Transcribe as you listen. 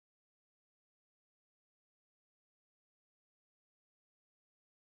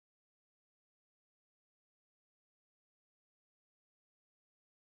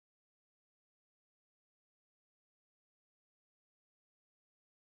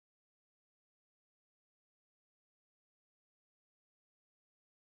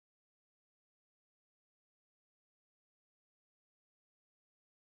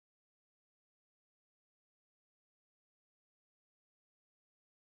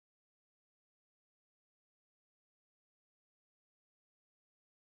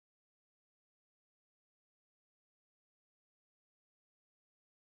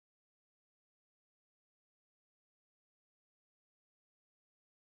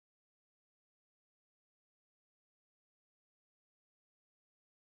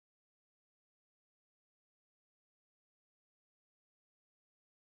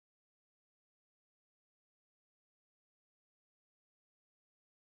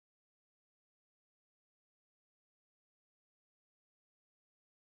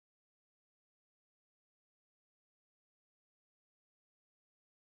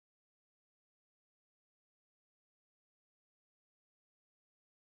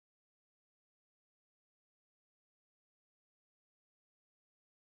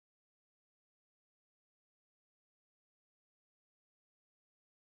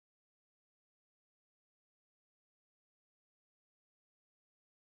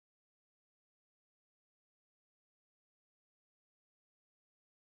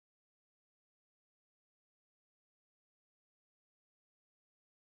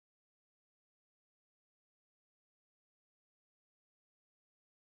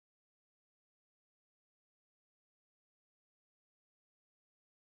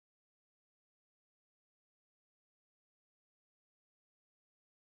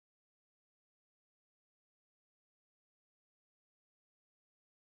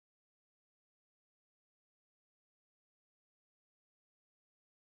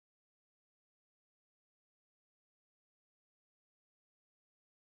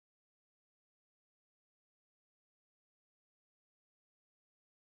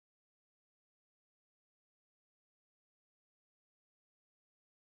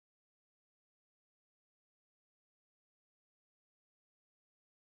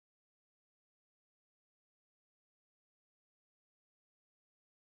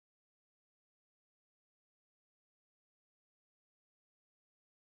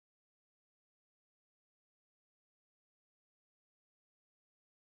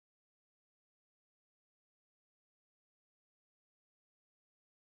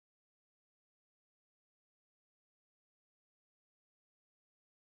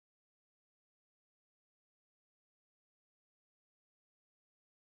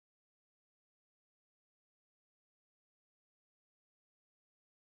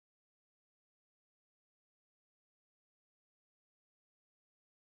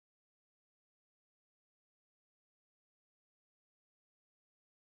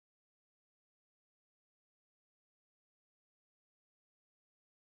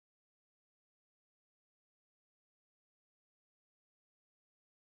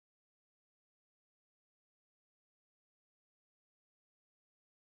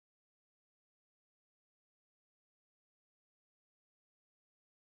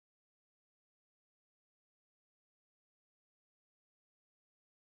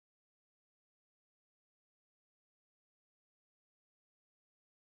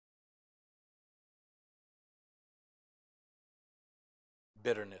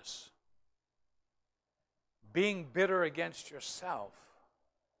bitterness. Being bitter against yourself.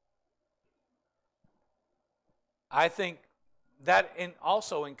 I think that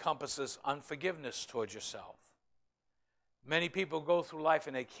also encompasses unforgiveness towards yourself. Many people go through life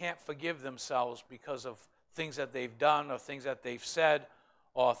and they can't forgive themselves because of things that they've done or things that they've said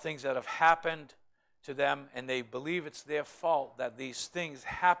or things that have happened to them, and they believe it's their fault that these things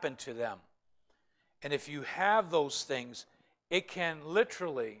happen to them. And if you have those things, it can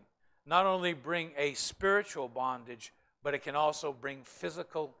literally not only bring a spiritual bondage, but it can also bring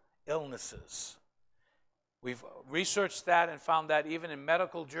physical illnesses. We've researched that and found that even in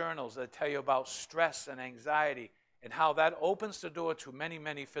medical journals that tell you about stress and anxiety and how that opens the door to many,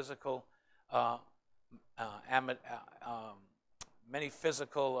 many physical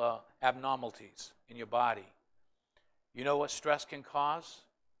abnormalities in your body. You know what stress can cause?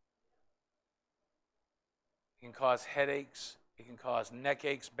 It can cause headaches. It can cause neck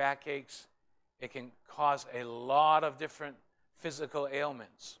aches, back aches. It can cause a lot of different physical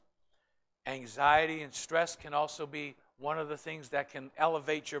ailments. Anxiety and stress can also be one of the things that can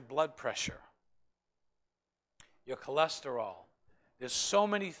elevate your blood pressure, your cholesterol. There's so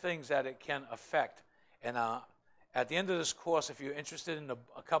many things that it can affect. And at the end of this course, if you're interested in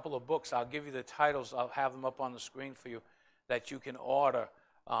a couple of books, I'll give you the titles. I'll have them up on the screen for you that you can order.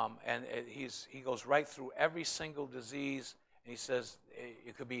 And he goes right through every single disease. And he says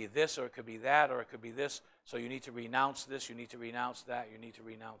it could be this, or it could be that, or it could be this. So you need to renounce this. You need to renounce that. You need to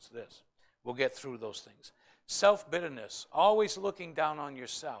renounce this. We'll get through those things. Self-bitterness, always looking down on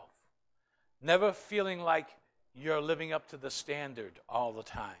yourself. Never feeling like you're living up to the standard all the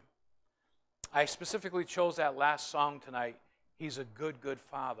time. I specifically chose that last song tonight, He's a Good, Good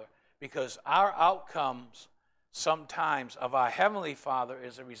Father, because our outcomes sometimes of our Heavenly Father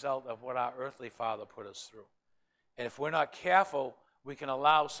is a result of what our earthly father put us through. And if we're not careful, we can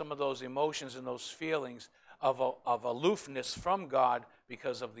allow some of those emotions and those feelings of aloofness from God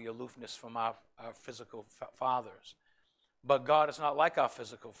because of the aloofness from our physical fathers. But God is not like our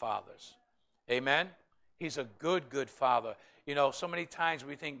physical fathers. Amen? He's a good, good father. You know, so many times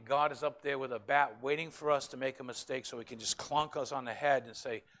we think God is up there with a bat waiting for us to make a mistake so he can just clunk us on the head and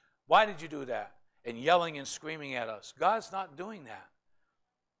say, why did you do that? And yelling and screaming at us. God's not doing that.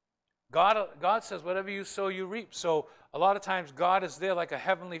 God says, whatever you sow, you reap. So a lot of times God is there like a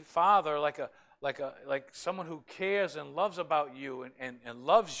heavenly father, like someone who cares and loves about you and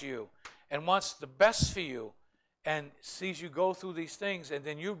loves you and wants the best for you and sees you go through these things, and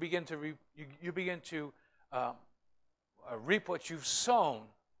then you begin to reap what you've sown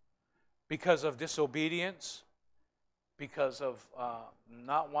because of disobedience, because of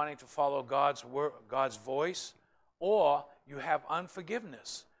not wanting to follow God's voice, or you have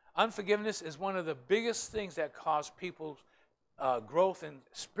unforgiveness. Unforgiveness is one of the biggest things that cause people's growth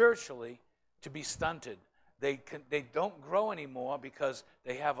spiritually to be stunted. They don't grow anymore because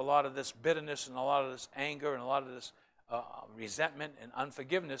they have a lot of this bitterness and a lot of this anger and a lot of this resentment and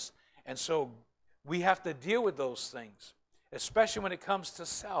unforgiveness. And so we have to deal with those things, especially when it comes to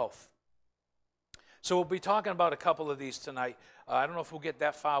self. So we'll be talking about a couple of these tonight. I don't know if we'll get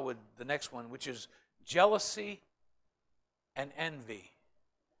that far with the next one, which is jealousy and envy.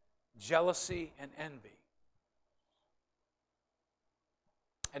 Jealousy and envy.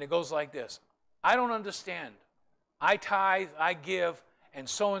 And it goes like this. I don't understand. I tithe, I give, and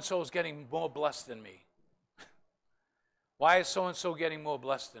so-and-so is getting more blessed than me. Why is so-and-so getting more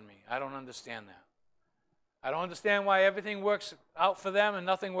blessed than me? I don't understand that. I don't understand why everything works out for them and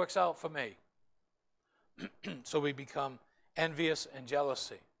nothing works out for me. So we become envious and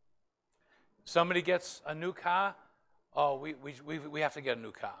jealousy. Somebody gets a new car, oh, we have to get a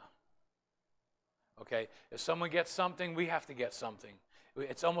new car. Okay? If someone gets something, we have to get something.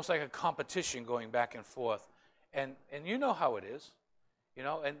 It's almost like a competition going back and forth. And you know how it is. You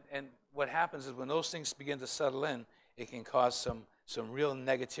know, and what happens is when those things begin to settle in, it can cause some real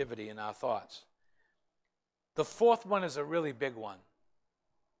negativity in our thoughts. The fourth one is a really big one.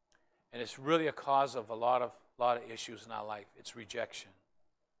 And it's really a cause of a lot of issues in our life. It's rejection.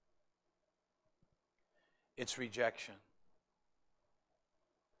 It's rejection.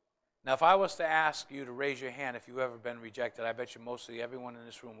 Now, if I was to ask you to raise your hand if you've ever been rejected, I bet you mostly everyone in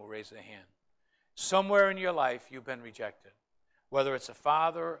this room will raise their hand. Somewhere in your life, you've been rejected. Whether it's a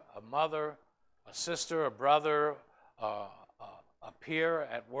father, a mother, a sister, a brother, a peer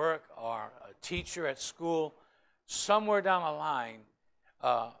at work, or a teacher at school, somewhere down the line,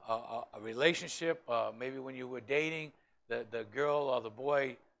 a relationship, maybe when you were dating, the girl or the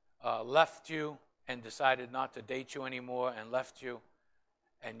boy left you and decided not to date you anymore and left you,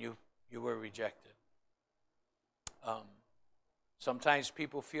 and you were rejected. Sometimes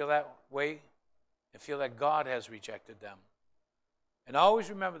people feel that way and feel that God has rejected them. And always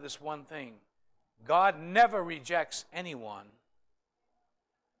remember this one thing. God never rejects anyone.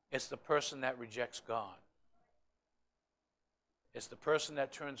 It's the person that rejects God. It's the person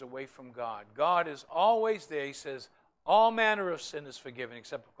that turns away from God. God is always there. He says, all manner of sin is forgiven,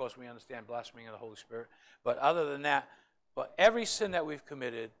 except, of course, we understand blasphemy of the Holy Spirit. But other than that, but every sin that we've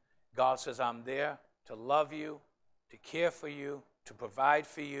committed, God says, I'm there to love you, to care for you, to provide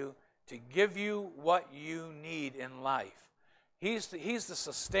for you, to give you what you need in life. He's the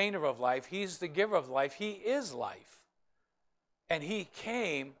sustainer of life. He's the giver of life. He is life. And he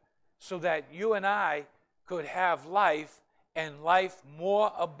came so that you and I could have life, and life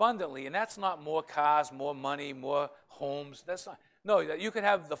more abundantly. And that's not more cars, more money, more homes. That's not. No, that you could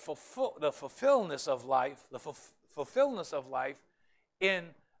have the fulfillment of life, the fulfillment of life in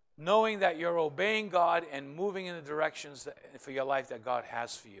knowing that you're obeying God and moving in the directions for your life that God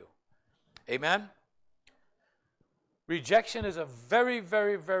has for you. Amen? Rejection is a very,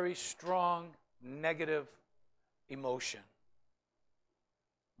 very, very strong negative emotion.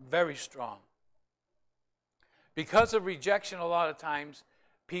 Very strong. Because of rejection, a lot of times,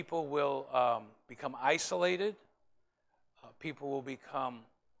 people will become isolated. People will become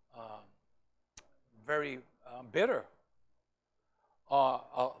very bitter.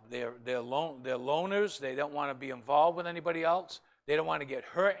 They're loners. They don't want to be involved with anybody else. They don't want to get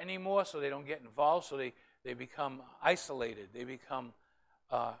hurt anymore, so they don't get involved. So they become isolated. They become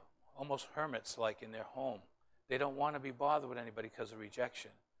almost hermits, like in their home. They don't want to be bothered with anybody because of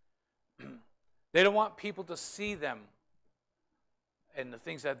rejection. They don't want people to see them and the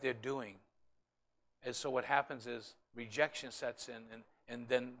things that they're doing. And so what happens is rejection sets in, and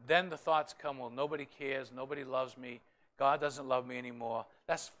then the thoughts come, well, nobody cares, nobody loves me, God doesn't love me anymore.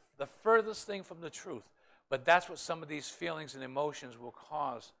 That's the furthest thing from the truth. But that's what some of these feelings and emotions will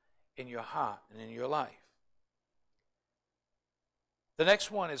cause in your heart and in your life. The next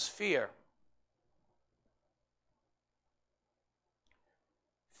one is fear.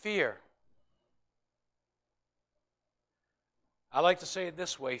 Fear. I like to say it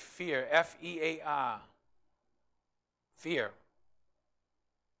this way, fear, F-E-A-R, fear.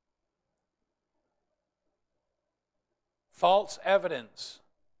 False evidence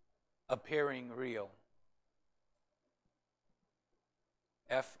appearing real.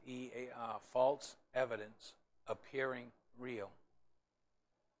 F-E-A-R, false evidence appearing real.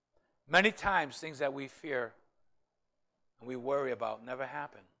 Many times things that we fear and we worry about never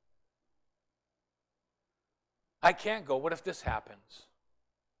happen. I can't go. What if this happens?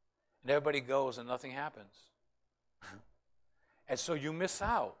 And everybody goes and nothing happens. And so you miss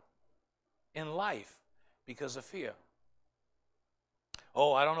out in life because of fear.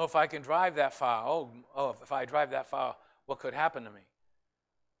 Oh, I don't know if I can drive that far. Oh, if I drive that far, what could happen to me?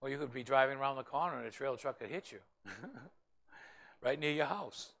 Well, you could be driving around the corner and a trailer truck could hit you right near your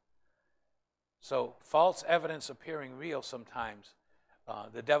house. So false evidence appearing real sometimes.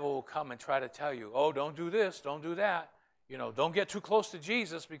 The devil will come and try to tell you, oh, don't do this, don't do that. You know, don't get too close to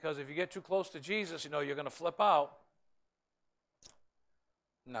Jesus, because if you get too close to Jesus, you know, you're going to flip out.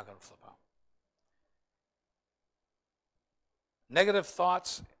 I'm not going to flip out. Negative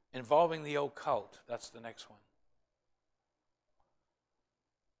thoughts involving the occult. That's the next one.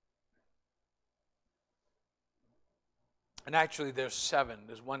 And actually, there's 7.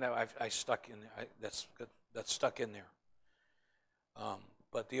 There's one that I stuck in there. That's stuck in there.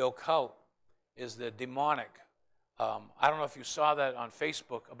 But the occult is the demonic. I don't know if you saw that on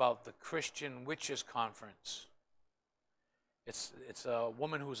Facebook about the Christian Witches Conference. It's a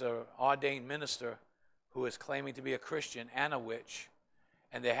woman who's an ordained minister who is claiming to be a Christian and a witch,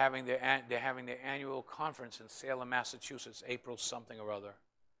 and they're having their annual conference in Salem, Massachusetts, April something or other.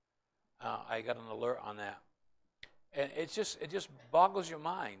 I got an alert on that, and it just boggles your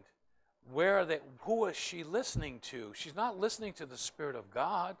mind. Where are they? Who is she listening to? She's not listening to the Spirit of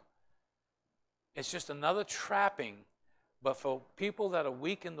God. It's just another trapping. But for people that are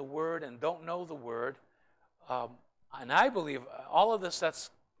weak in the Word and don't know the Word, and I believe all of this that's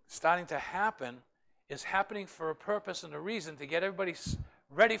starting to happen is happening for a purpose and a reason, to get everybody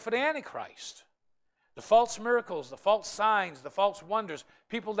ready for the Antichrist. The false miracles, the false signs, the false wonders,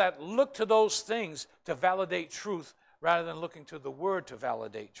 people that look to those things to validate truth rather than looking to the Word to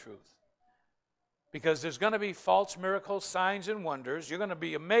validate truth. Because there's going to be false miracles, signs, and wonders. You're going to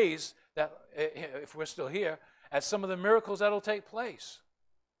be amazed that, if we're still here, at some of the miracles that will take place.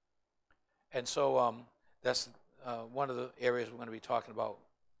 And so that's one of the areas we're going to be talking about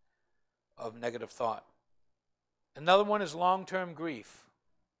of negative thought. Another one is long-term grief.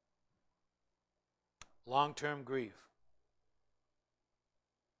 Long-term grief.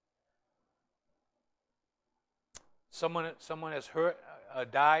 someone has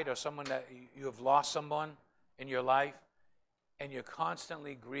died, or someone that you have lost someone in your life, and you're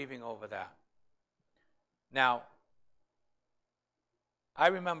constantly grieving over that. Now, I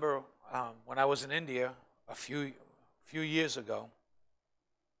remember when I was in India a few years ago.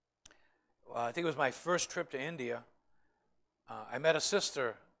 I think it was my first trip to India. I met a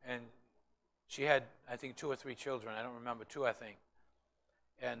sister, and she had, I think, 2 or 3 children. I don't remember, 2, I think.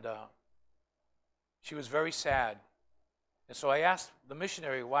 And she was very sad. And so I asked the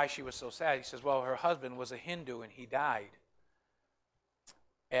missionary why she was so sad. He says, well, her husband was a Hindu, and he died.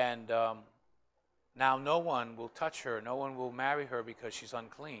 And now no one will touch her. No one will marry her because she's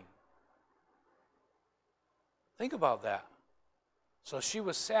unclean. Think about that. So she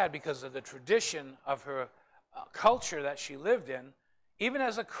was sad because of the tradition of her culture that she lived in, even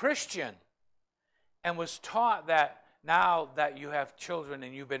as a Christian, and was taught that now that you have children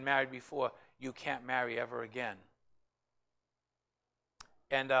and you've been married before, you can't marry ever again.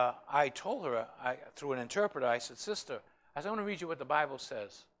 And I told her, through an interpreter, I said, sister, I want to read you what the Bible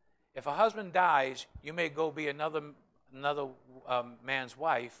says. If a husband dies, you may go be another man's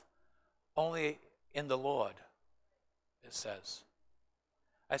wife, only in the Lord, it says.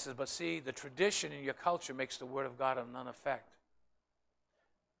 I said, but see, the tradition in your culture makes the word of God of none effect.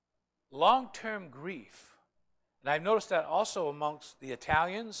 Long-term grief, and I've noticed that also amongst the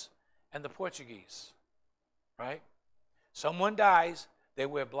Italians and the Portuguese, right? Someone dies, they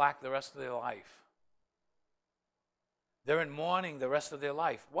wear black the rest of their life. They're in mourning the rest of their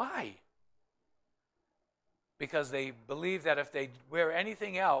life. Why? Because they believe that if they wear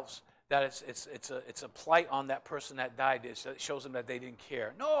anything else, that it's a plight on that person that died. It shows them that they didn't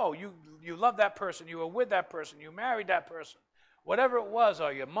care. No, you love that person. You were with that person. You married that person. Whatever it was,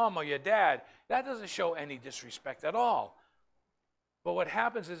 or your mom or your dad, that doesn't show any disrespect at all. But what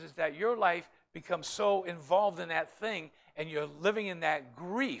happens is that your life becomes so involved in that thing, and you're living in that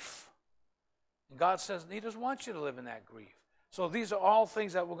grief. And God says He doesn't want you to live in that grief. So these are all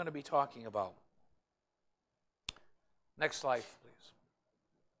things that we're going to be talking about. Next slide, please.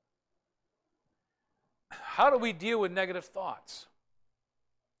 How do we deal with negative thoughts?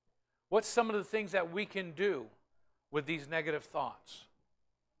 What's some of the things that we can do with these negative thoughts?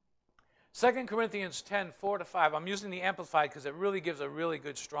 2 Corinthians 10, 4-5. I'm using the Amplified because it really gives a really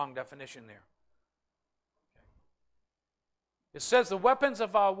good, strong definition there. Okay. It says the weapons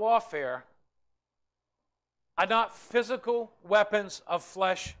of our warfare are not physical weapons of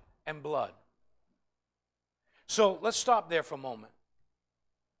flesh and blood. So let's stop there for a moment.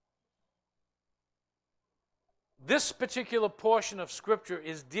 This particular portion of Scripture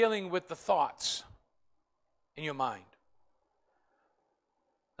is dealing with the thoughts in your mind.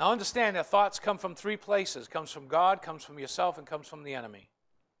 Now understand that thoughts come from 3 places. Comes from God, comes from yourself, and comes from the enemy.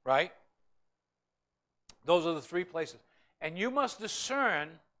 Right? Those are the 3 places. And you must discern,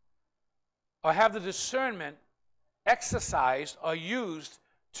 or have the discernment exercised or used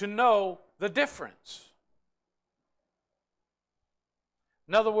to know the difference.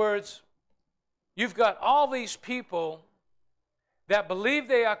 In other words, you've got all these people that believe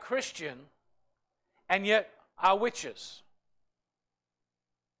they are Christian and yet are witches.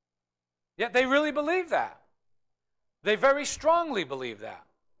 Yet they really believe that. They very strongly believe that.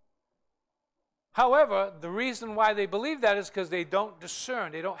 However, the reason why they believe that is because they don't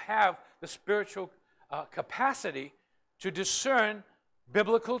discern. They don't have the spiritual capacity to discern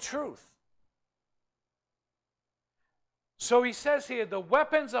biblical truth. So he says here, the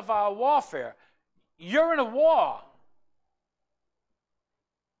weapons of our warfare. You're in a war.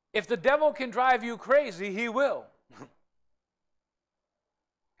 If the devil can drive you crazy, he will.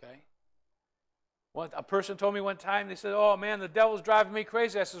 Okay? A person told me one time, they said, oh man, the devil's driving me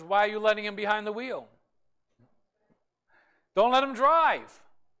crazy. I said, why are you letting him behind the wheel? Don't let him drive.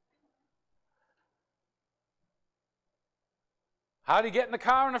 How did he get in the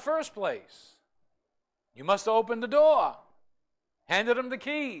car in the first place? You must have opened the door, handed him the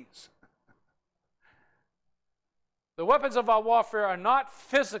keys. The weapons of our warfare are not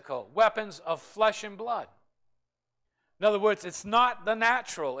physical weapons of flesh and blood. In other words, it's not the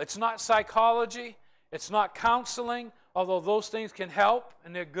natural. It's not psychology. It's not counseling, although those things can help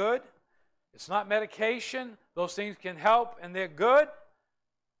and they're good. It's not medication. Those things can help and they're good.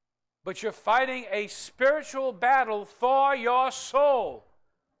 But you're fighting a spiritual battle for your soul.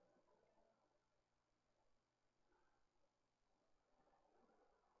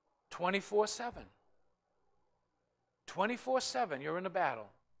 "24/7. 24/7, you're in a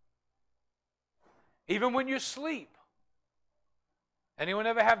battle. Even when you sleep. Anyone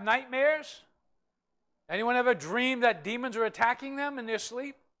ever have nightmares? Anyone ever dream that demons are attacking them in their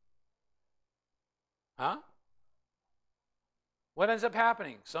sleep? Huh? what ends up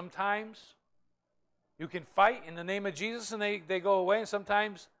happening? Sometimes you can fight in the name of Jesus and they go away, and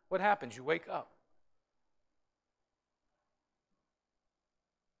sometimes what happens? You wake up.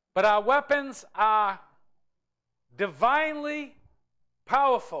 But our weapons are divinely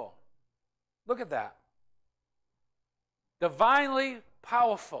powerful. Look at that. Divinely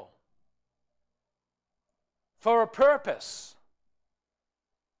powerful. For a purpose.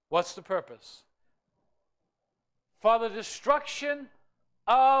 What's the purpose? For the destruction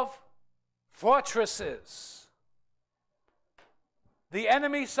of fortresses. The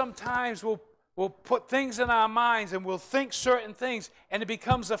enemy sometimes will put things in our minds and we'll think certain things, and it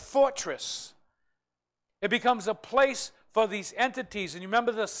becomes a fortress. It becomes a place for these entities. And you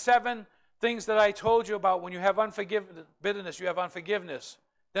remember the 7 things that I told you about? When you have bitterness, you have unforgiveness.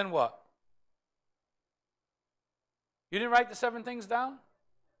 Then what? You didn't write the 7 things down?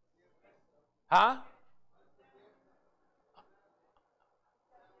 Huh?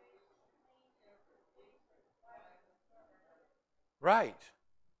 Right.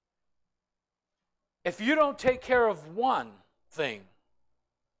 If you don't take care of one thing,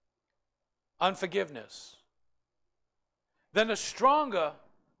 unforgiveness, then a stronger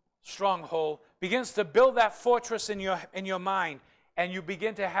stronghold begins to build that fortress in your mind, and you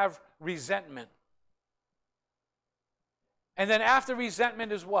begin to have resentment. And then after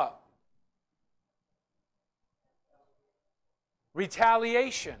resentment is what?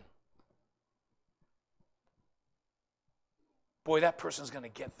 Retaliation. Boy, that person's going to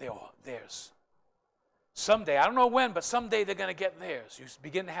get theirs. Someday, I don't know when, but someday they're going to get theirs. You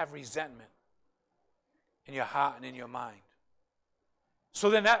begin to have resentment in your heart and in your mind. So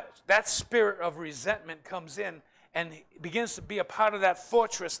then that spirit of resentment comes in and begins to be a part of that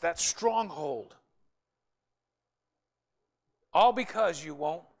fortress, that stronghold. All because you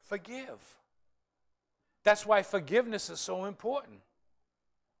won't forgive. That's why forgiveness is so important.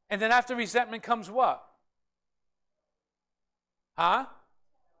 And then after resentment comes what? Huh?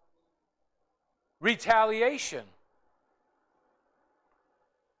 Retaliation.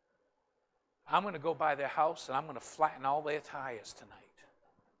 I'm going to go by their house and I'm going to flatten all their tires tonight.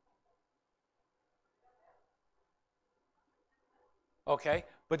 Okay?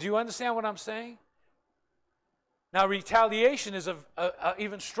 But do you understand what I'm saying? Now, retaliation is an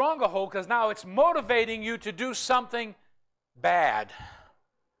even stronger hold, because now it's motivating you to do something bad.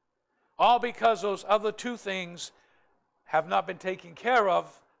 All because those other 2 things have not been taken care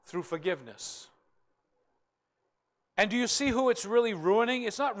of through forgiveness. And do you see who it's really ruining?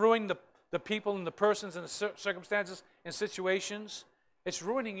 It's not ruining the people and the persons and the circumstances and situations. It's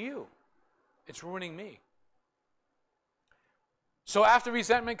ruining you. It's ruining me. So after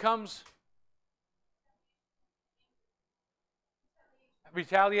resentment comes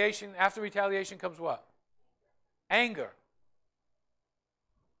retaliation. After retaliation comes what? Anger.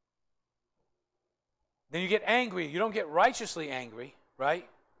 Then you get angry. You don't get righteously angry, right?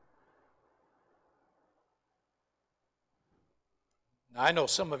 Now, I know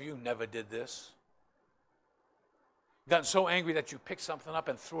some of you never did this. Gotten so angry that you picked something up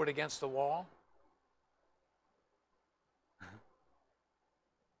and threw it against the wall.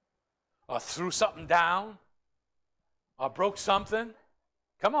 Or threw something down. Or broke something.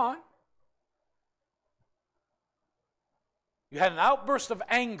 Come on. You had an outburst of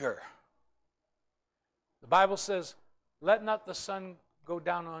anger. The Bible says, let not the sun go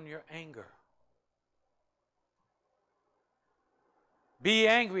down on your anger. Be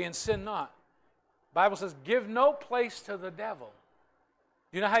angry and sin not. The Bible says, give no place to the devil.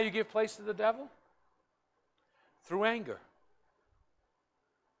 Do you know how you give place to the devil? Through anger.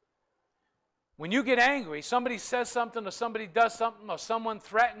 When you get angry, somebody says something or somebody does something or someone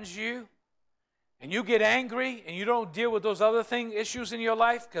threatens you, and you get angry and you don't deal with those other issues in your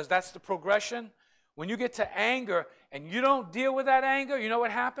life, because that's the progression. When you get to anger and you don't deal with that anger, you know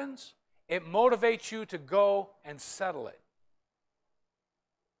what happens? It motivates you to go and settle it.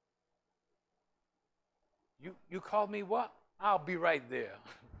 You called me what? I'll be right there.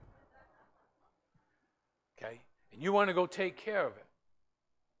 Okay? And you want to go take care of it.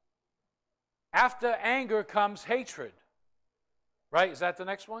 After anger comes hatred. Right? Is that the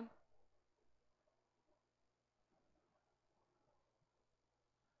next one?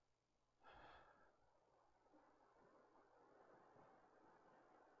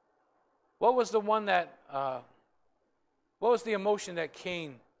 What was the one that, what was the emotion that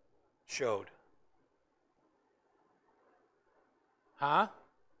Cain showed? Huh?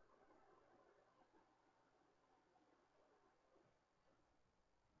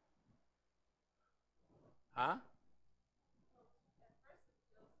 Huh?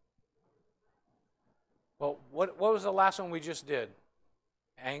 Well, what was the last one we just did?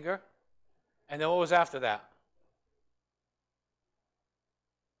 Anger. And then what was after that?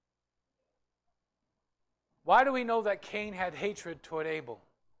 Why do we know that Cain had hatred toward Abel?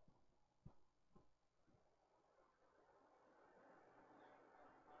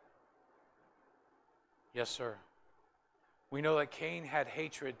 Yes, sir. We know that Cain had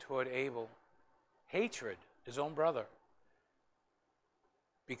hatred toward Abel. Hatred, his own brother,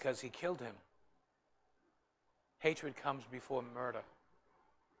 because he killed him. Hatred comes before murder.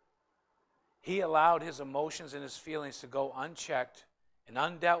 He allowed his emotions and his feelings to go unchecked and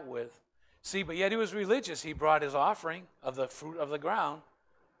undealt with. See, but yet he was religious. He brought his offering of the fruit of the ground.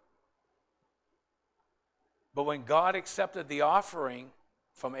 But when God accepted the offering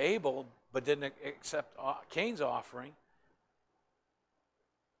from Abel, but didn't accept Cain's offering,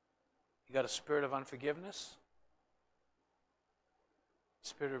 he got a spirit of unforgiveness,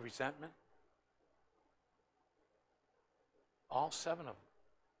 spirit of resentment. All 7 of them.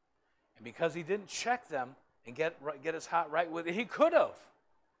 And because he didn't check them and get his heart right with it, he could have.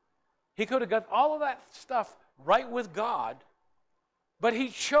 He could have got all of that stuff right with God, but he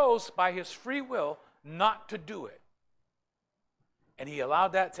chose by his free will not to do it. And he allowed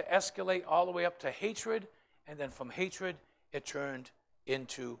that to escalate all the way up to hatred, and then from hatred, it turned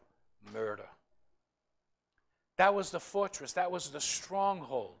into murder. That was the fortress. That was the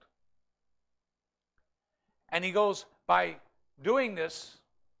stronghold. And he goes, by doing this,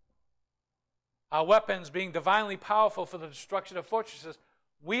 our weapons being divinely powerful for the destruction of fortresses,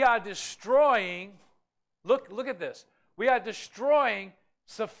 we are destroying, look at this, we are destroying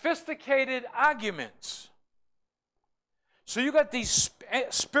sophisticated arguments. So you got these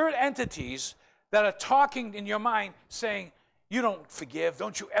spirit entities that are talking in your mind saying, you don't forgive,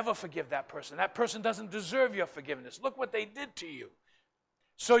 don't you ever forgive that person. That person doesn't deserve your forgiveness. Look what they did to you.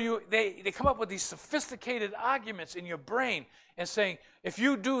 So they come up with these sophisticated arguments in your brain and saying, if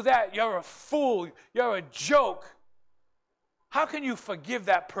you do that, you're a fool, you're a joke. How can you forgive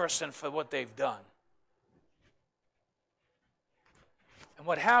that person for what they've done? And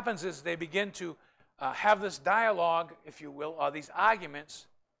what happens is they begin to have this dialogue, if you will, or these arguments.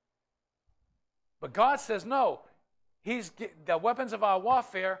 But God says, no, the weapons of our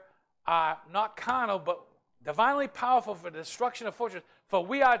warfare are not carnal, but divinely powerful for the destruction of fortresses. For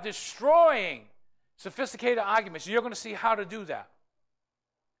we are destroying sophisticated arguments. You're going to see how to do that.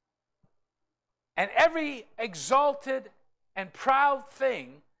 And every exalted and proud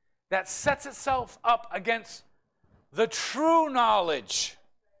thing that sets itself up against the true knowledge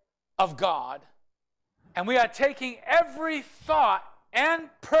of God, and we are taking every thought and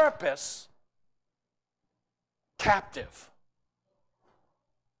purpose captive.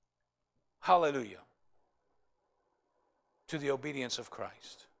 Hallelujah. To the obedience of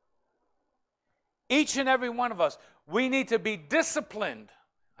Christ. Each and every one of us, we need to be disciplined.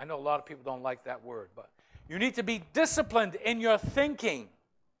 I know a lot of people don't like that word, but you need to be disciplined in your thinking.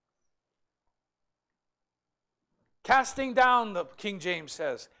 Casting down, the King James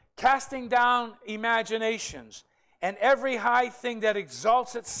says, casting down imaginations and every high thing that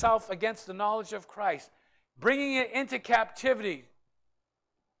exalts itself against the knowledge of Christ, bringing it into captivity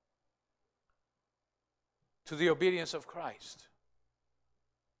to the obedience of Christ.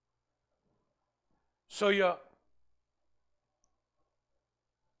 So you're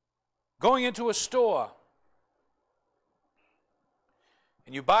going into a store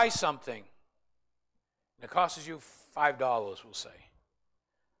and you buy something and it costs you $5, we'll say.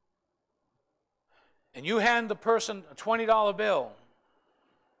 And you hand the person a $20 bill,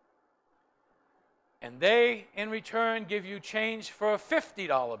 and they, in return, give you change for a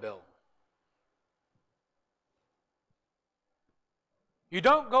 $50 bill. You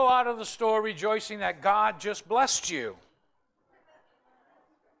don't go out of the store rejoicing that God just blessed you.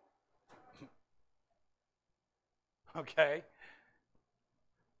 Okay?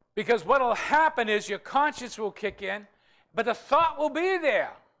 Because what will happen is your conscience will kick in, but the thought will be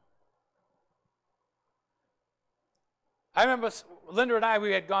there. I remember Linda and I,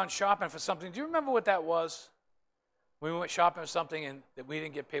 we had gone shopping for something. Do you remember what that was? We went shopping for something and that we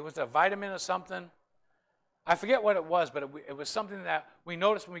didn't get paid. Was it a vitamin or something? I forget what it was, but it was something that we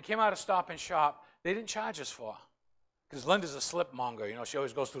noticed when we came out of Stop and Shop, they didn't charge us for. Because Linda's a slip monger. You know, she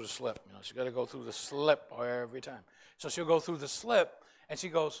always goes through the slip. You know, she's got to go through the slip every time. So she'll go through the slip, and she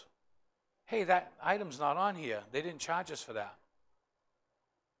goes, hey, that item's not on here. They didn't charge us for that.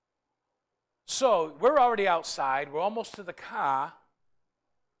 So we're already outside. We're almost to the car.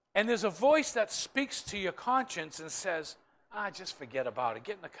 And there's a voice that speaks to your conscience and says, just forget about it.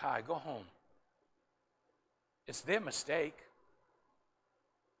 Get in the car. Go home. It's their mistake.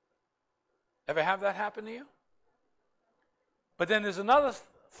 Ever have that happen to you? But then there's another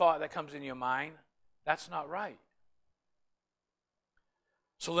thought that comes in your mind. That's not right.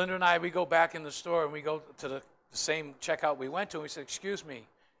 So Linda and I, we go back in the store and we go to the same checkout we went to, and we said, excuse me.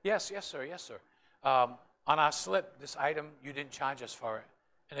 Yes, yes, sir, yes, sir. On our slip, this item, you didn't charge us for it.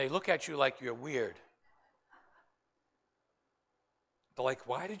 And they look at you like you're weird. They're like,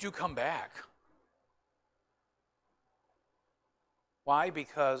 why did you come back? Why?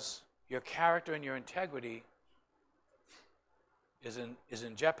 Because your character and your integrity is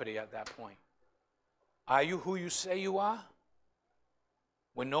in jeopardy at that point. Are you who you say you are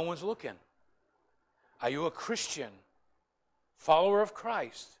when no one's looking? Are you a Christian, follower of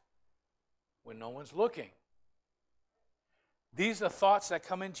Christ, when no one's looking? These are thoughts that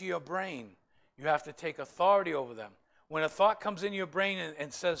come into your brain. You have to take authority over them. When a thought comes in your brain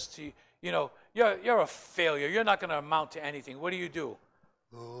and says to you, you know, you're a failure, you're not going to amount to anything, what do?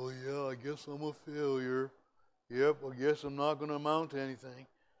 Oh, yeah, I guess I'm a failure. Yep, I guess I'm not going to amount to anything.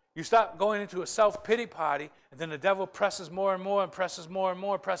 You start going into a self-pity party, and then the devil presses more and more and presses more and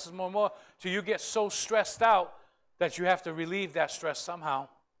more, presses more and more, till you get so stressed out that you have to relieve that stress somehow.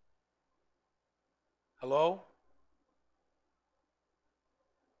 Hello?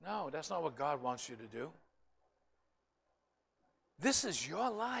 No, that's not what God wants you to do. This is your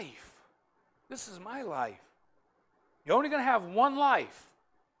life. This is my life. You're only going to have one life.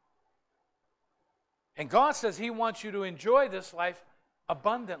 And God says He wants you to enjoy this life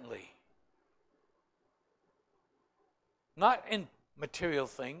abundantly. Not in material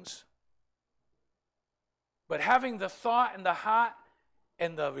things, but having the thought and the heart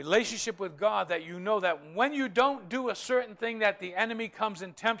and the relationship with God that you know that when you don't do a certain thing that the enemy comes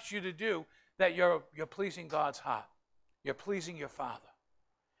and tempts you to do, that you're pleasing God's heart. You're pleasing your Father.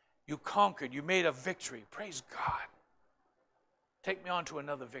 You conquered. You made a victory. Praise God. Take me on to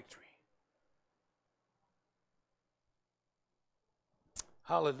another victory.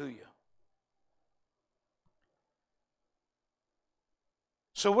 Hallelujah.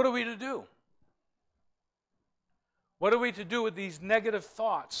 So what are we to do? What are we to do with these negative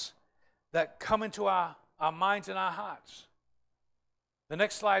thoughts that come into our minds and our hearts? The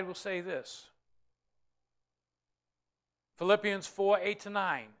next slide will say this. Philippians 4,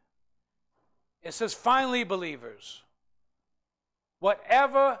 8-9. It says, finally, believers,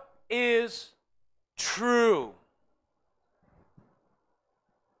 whatever is true.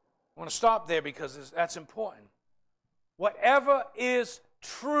 I want to stop there because that's important. Whatever is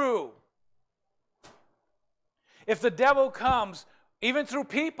true. If the devil comes, even through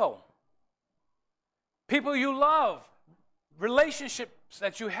people you love, relationships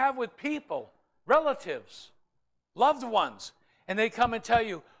that you have with people, relatives, loved ones, and they come and tell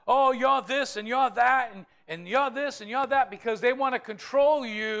you, oh, you're this and you're that, and you're this and you're that, because they want to control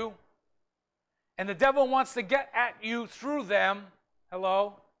you, and the devil wants to get at you through them.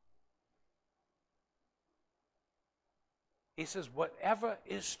 Hello? He says, whatever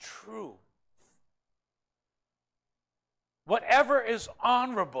is true, whatever is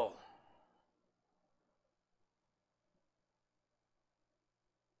honorable,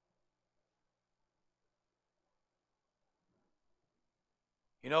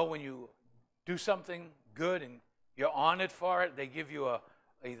 you know, when you do something good and you're honored for it, they give you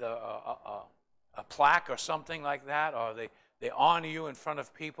either a plaque or something like that, or they honor you in front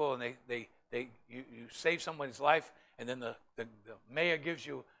of people, and you save somebody's life, and then the mayor gives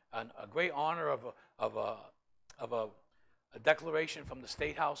you a great honor of a declaration from the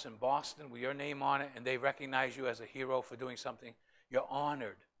State House in Boston with your name on it, and they recognize you as a hero for doing something. You're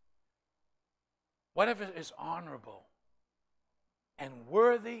honored. Whatever is honorable and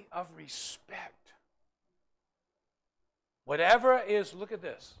worthy of respect. Whatever is, look at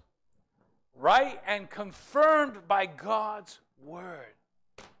this, right and confirmed by God's word.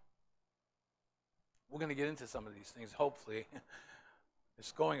 We're going to get into some of these things, hopefully.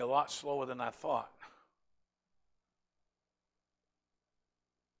 It's going a lot slower than I thought.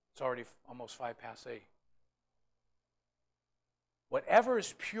 It's already almost 8:05. Whatever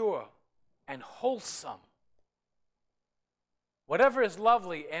is pure and wholesome, whatever is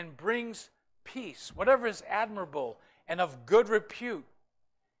lovely and brings peace, whatever is admirable and of good repute,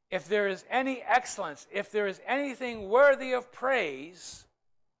 if there is any excellence, if there is anything worthy of praise,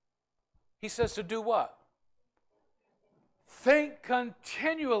 he says to do what? Think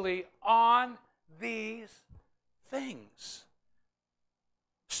continually on these things.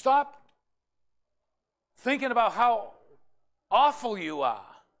 Stop thinking about how awful you are.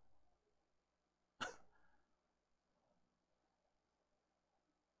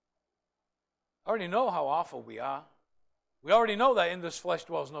 I already know how awful we are. We already know that in this flesh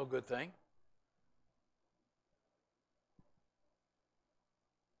dwells no good thing.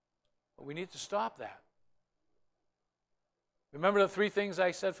 But we need to stop that. Remember the 3 things I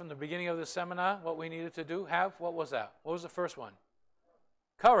said from the beginning of the seminar, what we needed to do? What was that? What was the first one?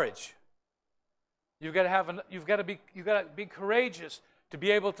 Courage. You've got to be courageous to be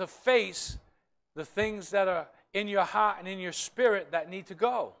able to face the things that are in your heart and in your spirit that need to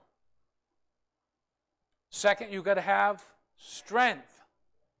go. Second, you've got to have strength.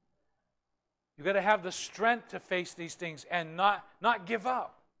 You've got to have the strength to face these things and not give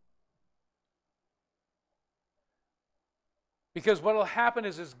up. Because what will happen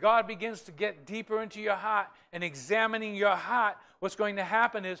is as God begins to get deeper into your heart and examining your heart, what's going to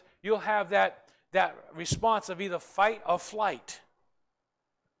happen is you'll have that response of either fight or flight.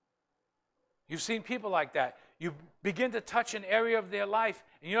 You've seen people like that. You begin to touch an area of their life,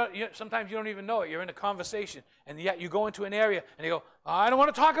 and sometimes you don't even know it. You're in a conversation, and yet you go into an area, and you go, I don't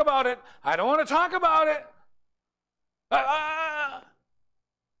want to talk about it. I don't want to talk about it.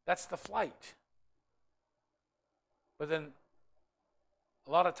 That's the flight. But then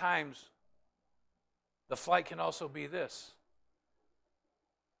a lot of times, the flight can also be this.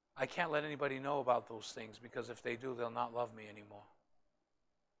 I can't let anybody know about those things because if they do, they'll not love me anymore.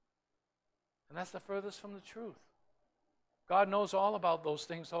 And that's the furthest from the truth. God knows all about those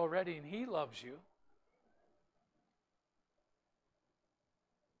things already, and He loves you.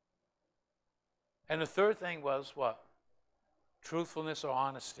 And the third thing was what? Truthfulness or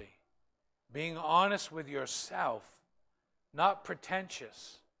honesty. Being honest with yourself. Not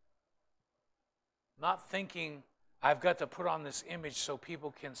pretentious. Not thinking, I've got to put on this image so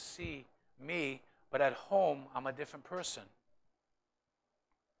people can see me, but at home, I'm a different person.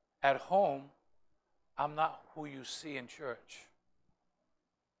 At home, I'm not who you see in church.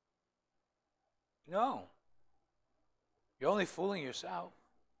 No. You're only fooling yourself.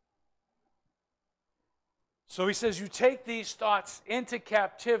 So he says, you take these thoughts into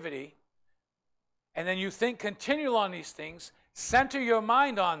captivity, and then you think continually on these things, center your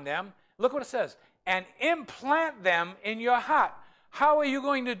mind on them. Look what it says. And implant them in your heart. How are you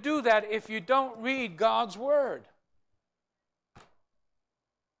going to do that if you don't read God's Word?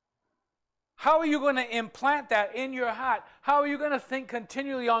 How are you going to implant that in your heart? How are you going to think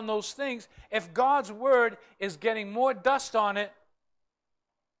continually on those things if God's Word is getting more dust on it,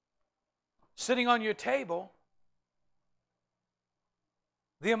 sitting on your table?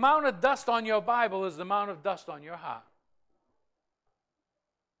 The amount of dust on your Bible is the amount of dust on your heart.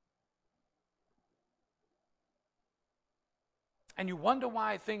 And you wonder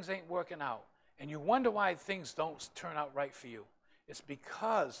why things ain't working out. And you wonder why things don't turn out right for you. It's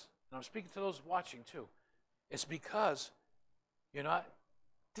because, and I'm speaking to those watching too, it's because you're not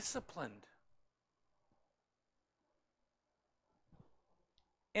disciplined.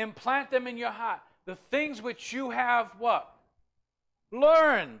 Implant them in your heart. The things which you have what?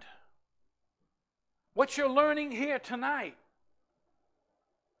 Learned. What you're learning here tonight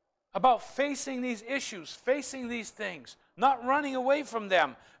about facing these issues, facing these things, not running away from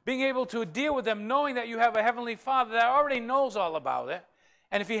them, being able to deal with them, knowing that you have a Heavenly Father that already knows all about it.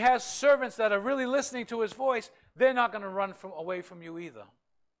 And if He has servants that are really listening to His voice, they're not going to run away from you either.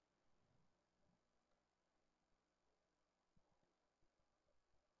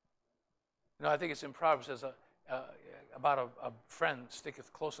 You know, I think it's in Proverbs, it says about a friend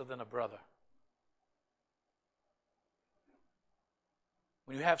sticketh closer than a brother.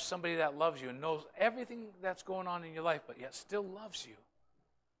 When you have somebody that loves you and knows everything that's going on in your life, but yet still loves you,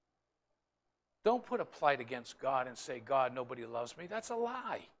 don't put a plight against God and say, God, nobody loves me. That's a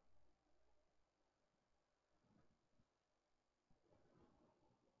lie.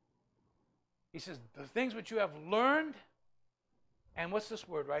 He says, the things which you have learned, and what's this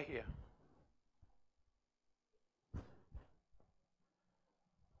word right here?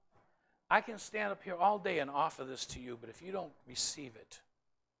 I can stand up here all day and offer this to you, but if you don't receive it,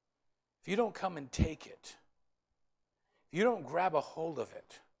 if you don't come and take it, if you don't grab a hold of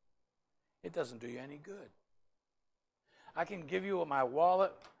it, it doesn't do you any good. I can give you my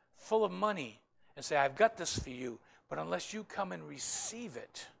wallet full of money and say, I've got this for you, but unless you come and receive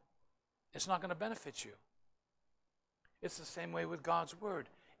it, it's not going to benefit you. It's the same way with God's Word.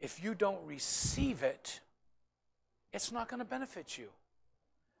 If you don't receive it, it's not going to benefit you.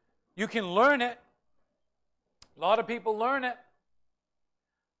 You can learn it. A lot of people learn it,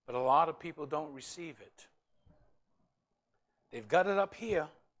 but a lot of people don't receive it. They've got it up here.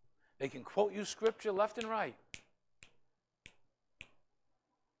 They can quote you scripture left and right.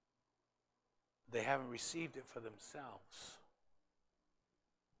 They haven't received it for themselves.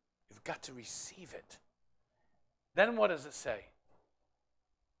 You've got to receive it. Then what does it say?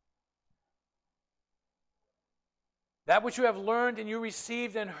 That which you have learned and you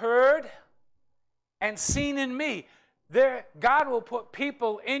received and heard and seen in me. There, God will put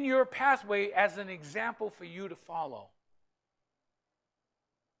people in your pathway as an example for you to follow.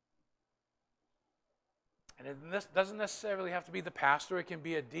 And this doesn't necessarily have to be the pastor. It can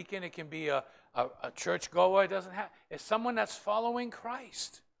be a deacon. It can be a churchgoer. It doesn't have. It's someone that's following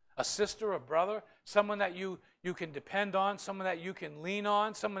Christ. A sister, a brother, someone that you can depend on, someone that you can lean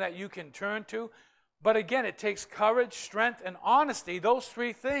on, someone that you can turn to. But again, it takes courage, strength, and honesty, those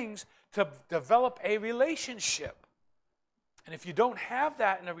three things, to develop a relationship. And if you don't have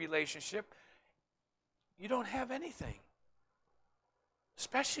that in a relationship, you don't have anything.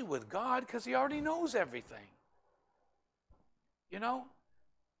 Especially with God, because He already knows everything. You know?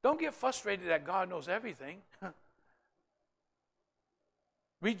 Don't get frustrated that God knows everything.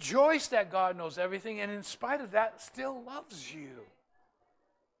 Rejoice that God knows everything, and in spite of that, still loves you.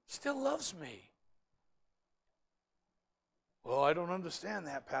 Still loves me. Well, I don't understand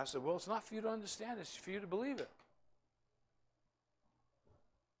that, Pastor. Well, it's not for you to understand. It's for you to believe it.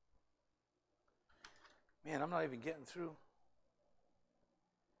 Man, I'm not even getting through.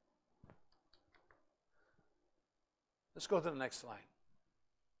 Let's go to the next slide.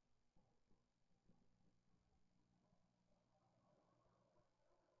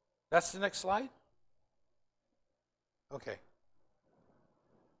 That's the next slide? Okay.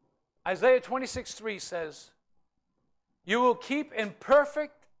 Isaiah 26:3 says, "You will keep in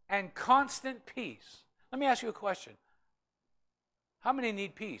perfect and constant peace." Let me ask you a question. How many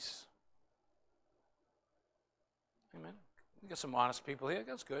need peace? Amen. We got some honest people here.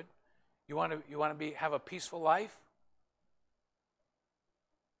 That's good. You want to have a peaceful life?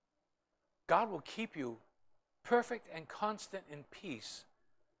 God will keep you perfect and constant in peace,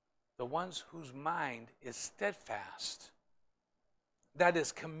 the ones whose mind is steadfast, that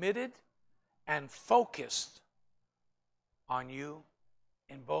is committed and focused on you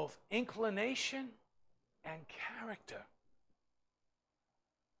in both inclination and character.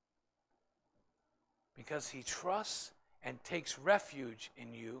 Because he trusts and takes refuge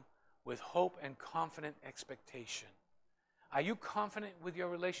in you with hope and confident expectation. Are you confident with your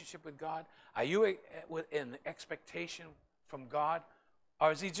relationship with God? Are you in expectation from God?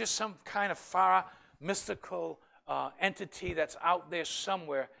 Or is he just some kind of far mystical entity that's out there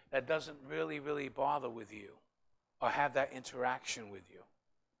somewhere that doesn't really bother with you or have that interaction with you?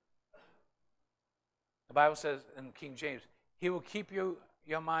 The Bible says in King James, he will keep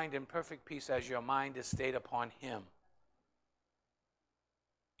your mind in perfect peace as your mind is stayed upon him.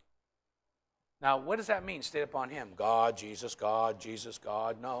 Now, what does that mean, stayed upon him? God, Jesus, God.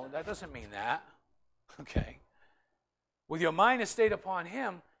 No, that doesn't mean that. Okay. With your mind is stayed upon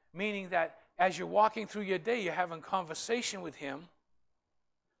him, meaning that as you're walking through your day, you're having conversation with him,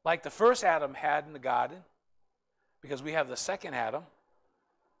 like the first Adam had in the garden, because we have the second Adam,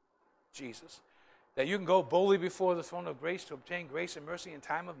 Jesus, that you can go boldly before the throne of grace to obtain grace and mercy in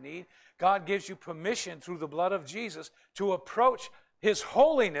time of need. God gives you permission through the blood of Jesus to approach his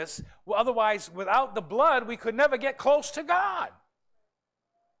holiness. Otherwise, without the blood, we could never get close to God.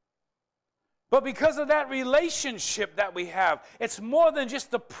 But because of that relationship that we have, it's more than just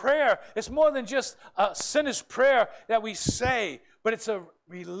the prayer. It's more than just a sinner's prayer that we say, but it's a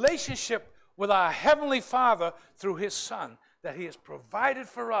relationship with our Heavenly Father through his Son that he has provided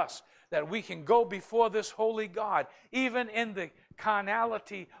for us, that we can go before this holy God, even in the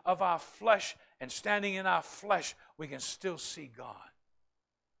carnality of our flesh and standing in our flesh, we can still see God.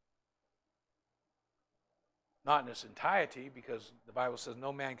 Not in its entirety, because the Bible says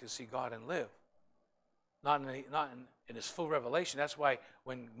no man can see God and live. Not in his full revelation. That's why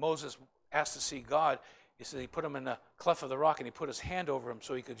when Moses asked to see God, he said he put him in the cleft of the rock and he put his hand over him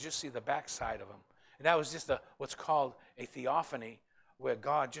so he could just see the backside of him. And that was just what's called a theophany, where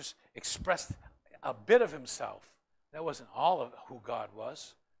God just expressed a bit of himself. That wasn't all of who God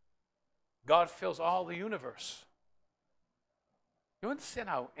was. God fills all the universe. You understand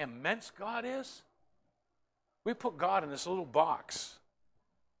how immense God is? We put God in this little box.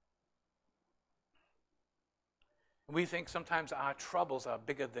 And we think sometimes our troubles are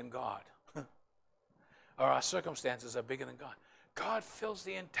bigger than God. Or our circumstances are bigger than God. God fills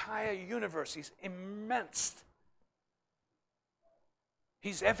the entire universe. He's immense.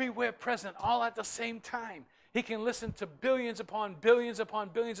 He's everywhere present, all at the same time. He can listen to billions upon billions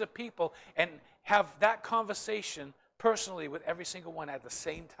of people and have that conversation personally with every single one at the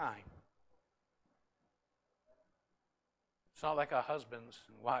same time. It's not like our husbands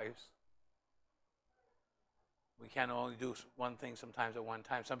and wives. We can only do one thing sometimes at one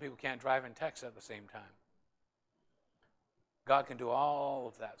time. Some people can't drive and text at the same time. God can do all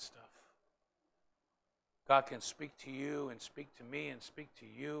of that stuff. God can speak to you and speak to me and speak to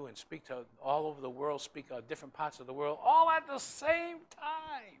you and speak to all over the world, speak different parts of the world, all at the same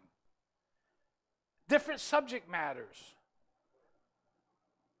time. Different subject matters.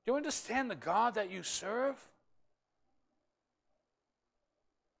 Do you understand the God that you serve?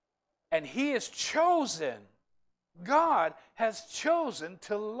 And He has chosen, God has chosen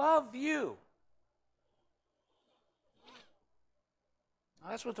to love you. Now,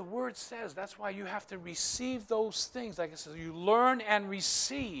 that's what the Word says. That's why you have to receive those things. Like it says, you learn and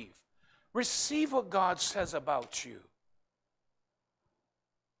receive. Receive what God says about you.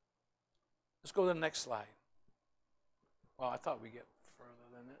 Let's go to the next slide. Well, I thought we'd get further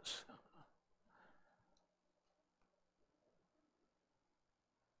than this.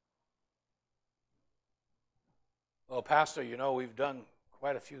 Well, Pastor, you know, we've done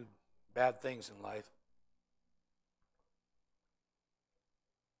quite a few bad things in life.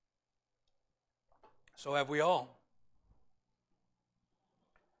 So have we all.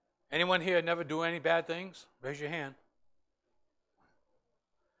 Anyone here never do any bad things? Raise your hand.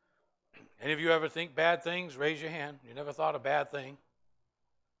 Any of you ever think bad things? Raise your hand. You never thought a bad thing?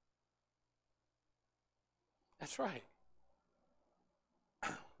 That's right.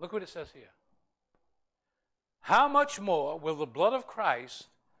 Look what it says here. How much more will the blood of Christ,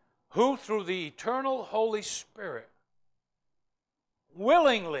 who through the eternal Holy Spirit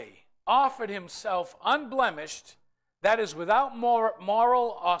willingly offered himself unblemished, that is without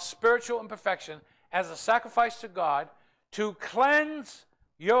moral or spiritual imperfection, as a sacrifice to God, to cleanse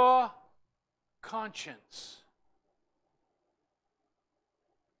your conscience.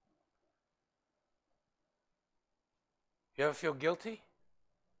 You ever feel guilty?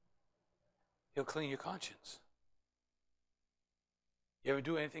 He'll clean your conscience. You ever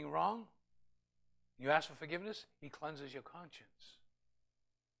do anything wrong? You ask for forgiveness, He cleanses your conscience.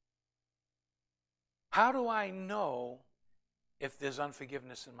 How do I know if there's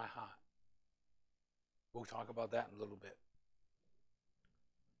unforgiveness in my heart? We'll talk about that in a little bit.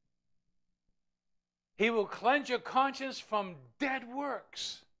 He will cleanse your conscience from dead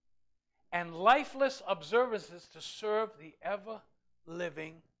works and lifeless observances to serve the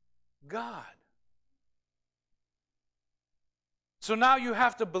ever-living God. So now you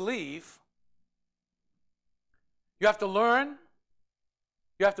have to believe, you have to learn,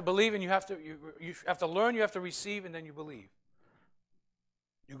 you have to believe, and you have to learn, you have to receive, and then you believe.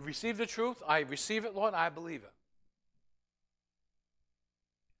 You receive the truth. I receive it, Lord, I believe it.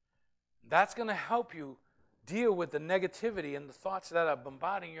 That's going to help you deal with the negativity and the thoughts that are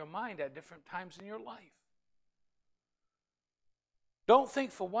bombarding your mind at different times in your life. Don't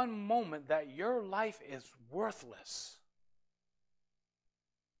think for one moment that your life is worthless.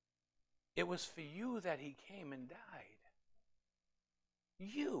 It was for you that He came and died.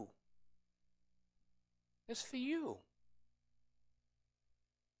 You. It's for you.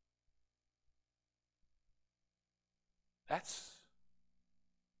 That's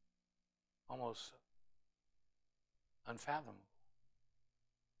almost unfathomable.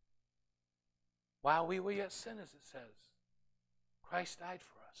 While we were yet sinners, it says, Christ died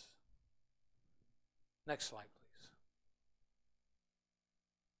for us. Next slide, please.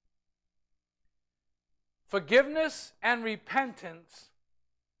 Forgiveness and repentance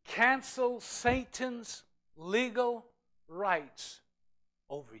cancel Satan's legal rights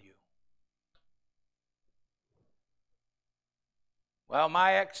over you. Well,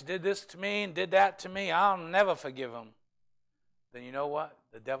 my ex did this to me and did that to me. I'll never forgive him. Then you know what?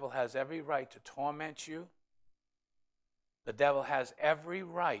 The devil has every right to torment you. The devil has every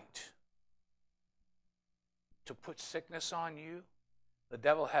right to put sickness on you. The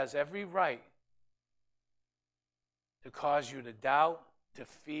devil has every right to cause you to doubt, to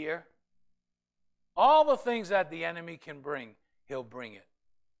fear. All the things that the enemy can bring, he'll bring it.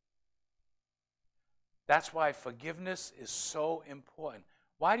 That's why forgiveness is so important.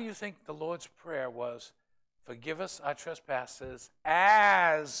 Why do you think the Lord's Prayer was, forgive us our trespasses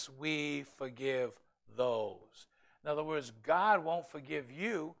as we forgive those? In other words, God won't forgive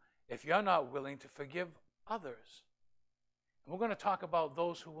you if you're not willing to forgive others. And we're going to talk about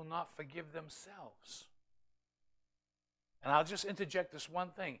those who will not forgive themselves. And I'll just interject this one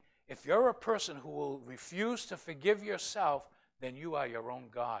thing. If you're a person who will refuse to forgive yourself, then you are your own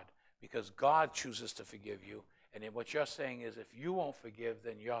God, because God chooses to forgive you. And then what you're saying is, if you won't forgive,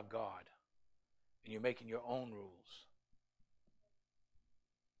 then you're God. And you're making your own rules.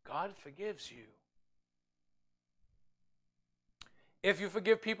 God forgives you. If you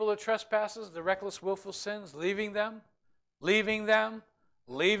forgive people the trespasses, the reckless, willful sins, leaving them, letting them,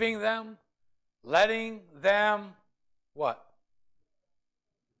 what?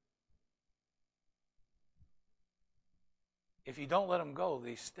 If you don't let them go,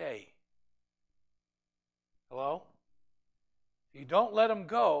 they stay. Hello? If you don't let them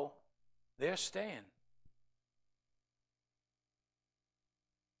go, they're staying.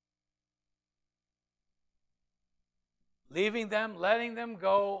 Leaving them, letting them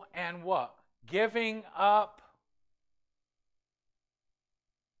go, and what? Giving up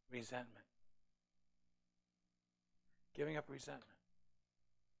resentment. Giving up resentment.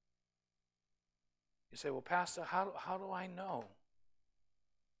 You say, well, Pastor, how do I know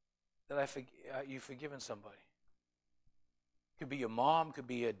that you've forgiven somebody? It could be your mom, it could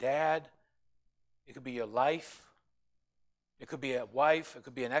be your dad, it could be your life, it could be a wife, it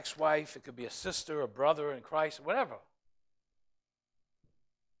could be an ex-wife, it could be a sister, a brother in Christ, whatever.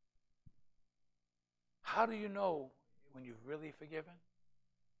 How do you know when you've really forgiven?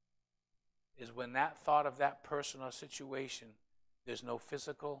 Is when that thought of that person or situation, there's no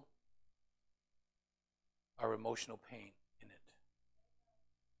physical or emotional pain in it.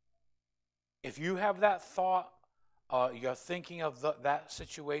 If you have that thought, you're thinking of that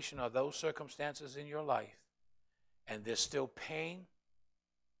situation or those circumstances in your life, and there's still pain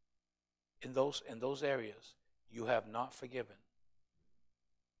in those areas, you have not forgiven.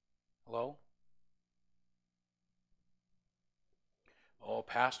 Hello? Oh,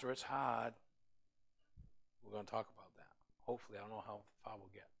 Pastor, it's hard. We're going to talk about that. Hopefully, I don't know how far we'll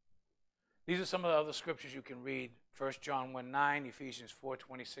get. These are some of the other scriptures you can read. 1 John 1:9, Ephesians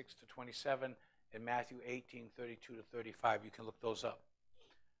 4:26-27, and Matthew 18:32-35. You can look those up.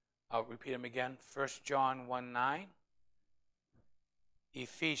 I'll repeat them again. 1 John 1:9,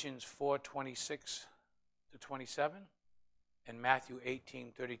 Ephesians 4:26-27, and Matthew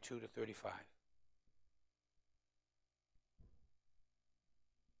 18:32-35.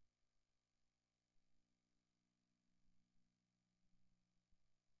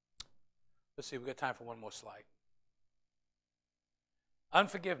 Let's see, we've got time for one more slide.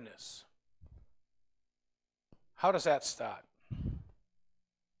 Unforgiveness. How does that start?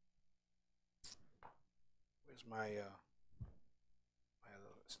 Where's my little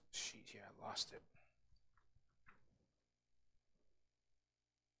sheet here? I lost it.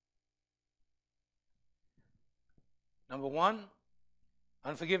 Number one,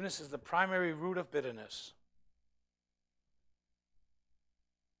 unforgiveness is the primary root of bitterness.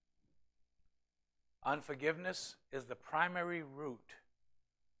 Unforgiveness is the primary root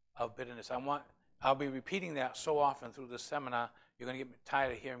of bitterness. I'll be repeating that so often through this seminar, you're going to get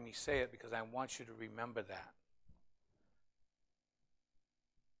tired of hearing me say it because I want you to remember that.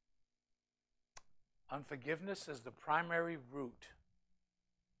 Unforgiveness is the primary root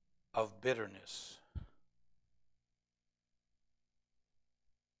of bitterness.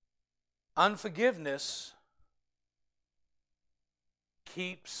 Unforgiveness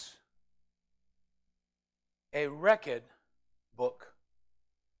keeps a record book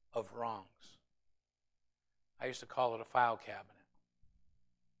of wrongs. I used to call it a file cabinet.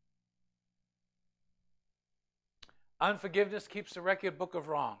 Unforgiveness keeps a record book of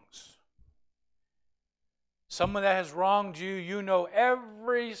wrongs. Someone that has wronged you, you know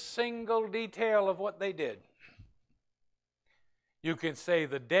every single detail of what they did. You can say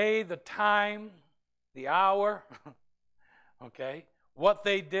the day, the time, the hour, okay, what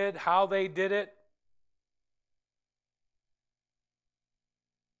they did, how they did it.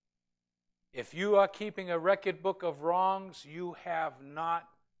 If you are keeping a record book of wrongs, you have not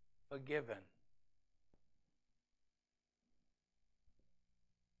forgiven.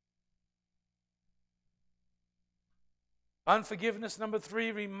 Unforgiveness, number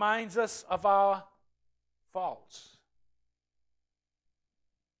 3, reminds us of our faults.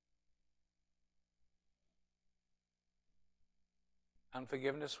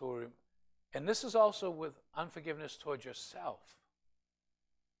 Unforgiveness will, and this is also with unforgiveness towards yourself.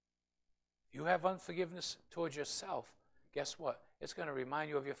 You have unforgiveness towards yourself, guess what? It's going to remind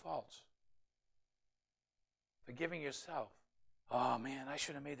you of your faults. Forgiving yourself. Oh, man, I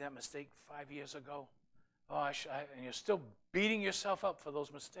should have made that mistake 5 years ago. Oh, and you're still beating yourself up for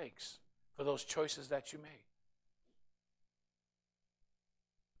those mistakes, for those choices that you made.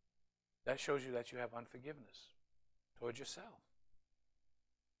 That shows you that you have unforgiveness towards yourself.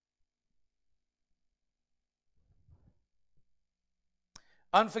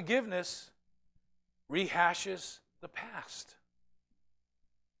 Unforgiveness rehashes the past.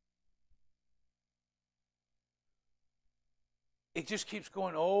 It just keeps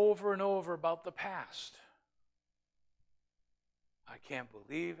going over and over about the past. I can't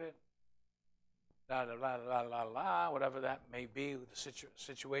believe it. La la la la la la, whatever that may be, the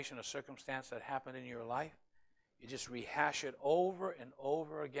situation or circumstance that happened in your life. You just rehash it over and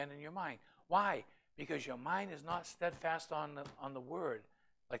over again in your mind. Why? Because your mind is not steadfast on the Word.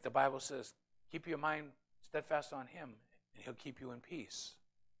 Like the Bible says, keep your mind steadfast on Him, and He'll keep you in peace.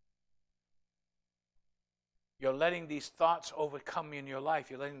 You're letting these thoughts overcome you in your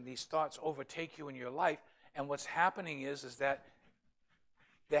life. You're letting these thoughts overtake you in your life. And what's happening is that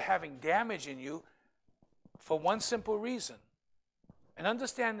they're having damage in you for one simple reason. And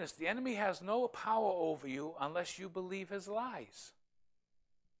understand this, the enemy has no power over you unless you believe his lies.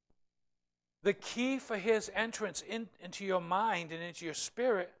 The key for his entrance into your mind and into your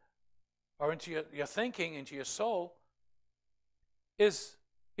spirit, or into your thinking, into your soul, is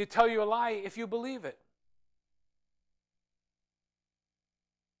he'll tell you a lie if you believe it.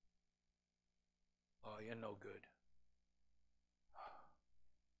 Oh, you're no good.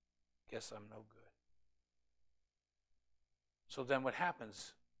 Guess I'm no good. So then what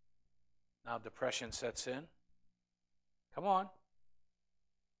happens? Now depression sets in. Come on.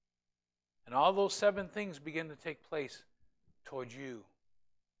 And all those 7 things begin to take place towards you.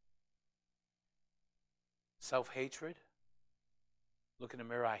 Self-hatred. Look in the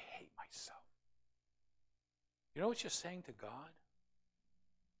mirror, I hate myself. You know what you're saying to God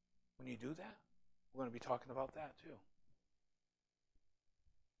when you do that? We're going to be talking about that too.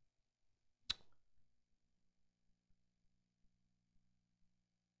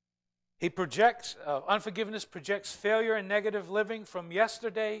 He projects, unforgiveness projects failure and negative living from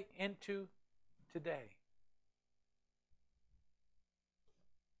yesterday into today.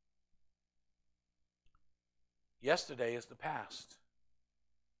 Yesterday is the past.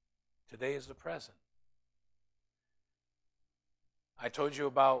 Today is the present. I told you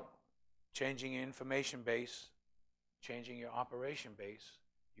about changing your information base, changing your operation base.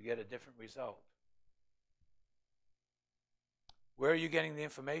 You get a different result. Where are you getting the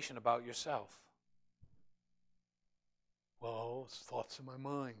information about yourself? Well, it's thoughts in my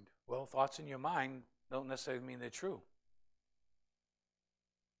mind. Well, thoughts in your mind don't necessarily mean they're true.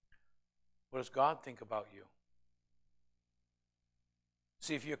 What does God think about you?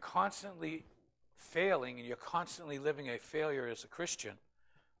 See, if you're constantly failing and you're constantly living a failure as a Christian,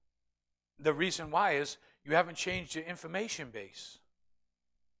 the reason why is you haven't changed your information base.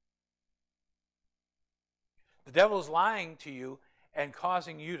 The devil's lying to you and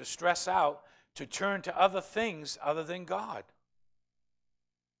causing you to stress out to turn to other things other than God.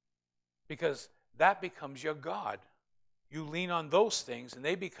 Because that becomes your God. You lean on those things and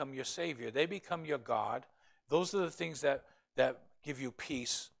they become your Savior. They become your God. Those are the things that give you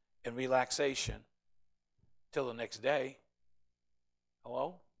peace and relaxation till the next day.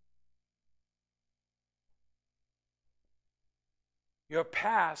 Hello? Your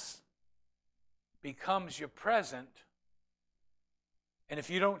past becomes your present. And if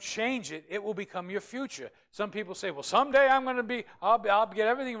you don't change it, it will become your future. Some people say, well, someday I'll get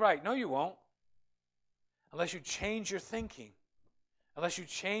everything right. No, you won't. Unless you change your thinking. Unless you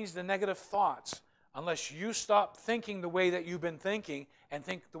change the negative thoughts. Unless you stop thinking the way that you've been thinking and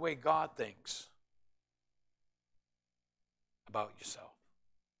think the way God thinks about yourself.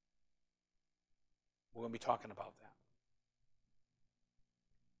 We're going to be talking about that.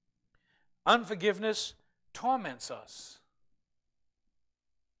 Unforgiveness torments us.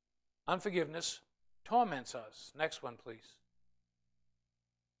 Unforgiveness torments us. Next one, please.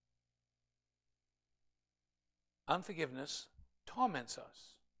 Unforgiveness torments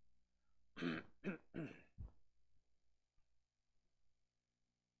us.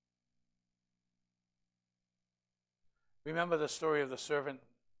 Remember the story of the servant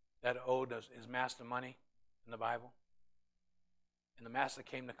that owed his master money in the Bible? And the master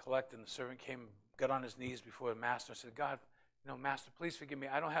came to collect, and the servant came, got on his knees before the master and said, God, Master, please forgive me.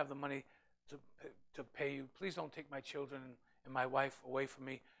 I don't have the money to pay you. Please don't take my children and my wife away from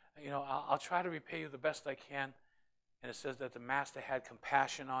me. I'll try to repay you the best I can. And it says that the master had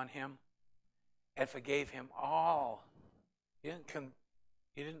compassion on him and forgave him all. He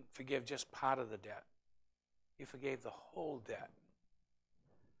didn't forgive just part of the debt. He forgave the whole debt.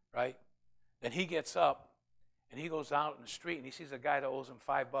 Right? Then he gets up and he goes out in the street and he sees a guy that owes him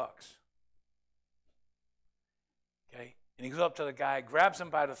 $5. Okay? And he goes up to the guy, grabs him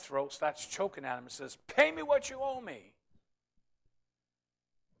by the throat, starts choking at him and says, pay me what you owe me.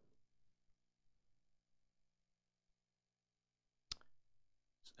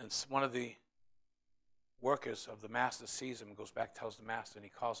 And one of the workers of the master sees him and goes back, tells the master, and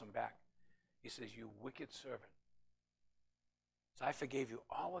he calls him back. He says, you wicked servant. So I forgave you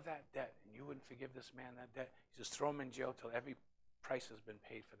all of that debt, and you wouldn't forgive this man that debt. He says, throw him in jail till every price has been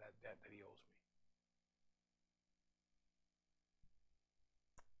paid for that debt that he owes me.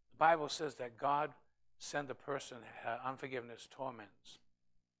 The Bible says that God sent a person unforgiveness torments.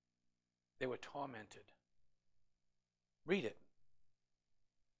 They were tormented. Read it.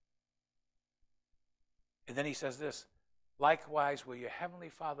 And then he says this, likewise will your heavenly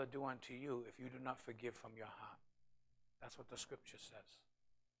Father do unto you if you do not forgive from your heart. That's what the scripture says.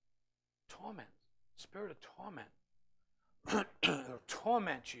 Torment. Spirit of torment. It'll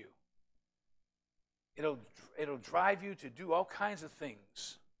torment you. It'll drive you to do all kinds of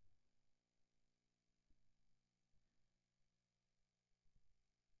things.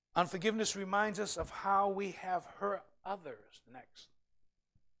 Unforgiveness reminds us of how we have hurt others. Next.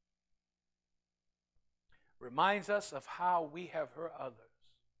 Reminds us of how we have hurt others.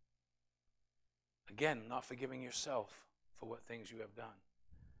 Again, not forgiving yourself for what things you have done.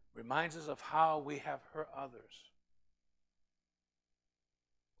 Reminds us of how we have hurt others.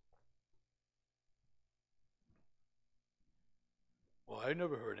 Well, I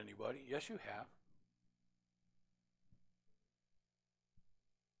never hurt anybody. Yes, you have.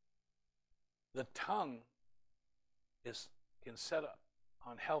 The tongue can set up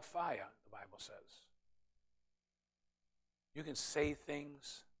on hellfire, the Bible says. You can say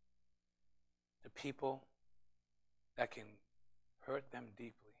things to people that can hurt them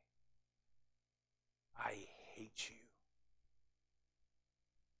deeply. I hate you.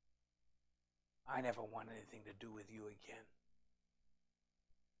 I never want anything to do with you again.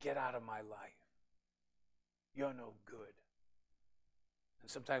 Get out of my life. You're no good. And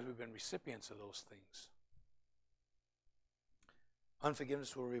sometimes we've been recipients of those things.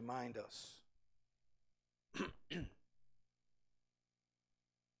 Unforgiveness will remind us.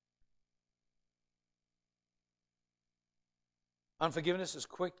 Unforgiveness is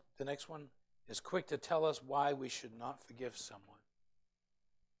quick, the next one, is quick to tell us why we should not forgive someone.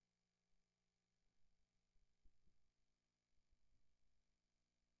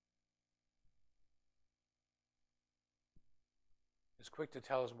 It's quick to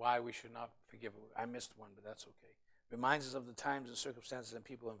tell us why we should not forgive. I missed one, but that's okay. Reminds us of the times and circumstances and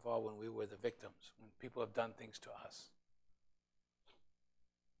people involved when we were the victims, when people have done things to us.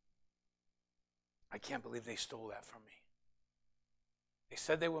 I can't believe they stole that from me. They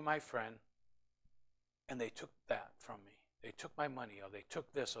said they were my friend, and they took that from me. They took my money, or they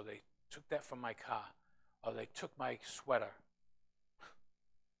took this, or they took that from my car, or they took my sweater,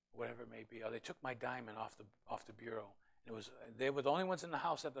 whatever it may be, or they took my diamond off the bureau. They were the only ones in the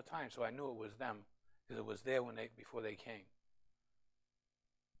house at the time, so I knew it was them because it was there before they came.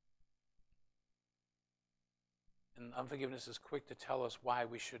 And unforgiveness is quick to tell us why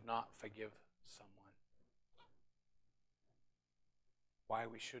we should not forgive someone. Why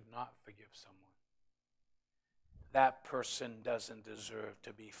we should not forgive someone. That person doesn't deserve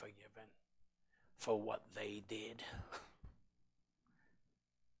to be forgiven for what they did.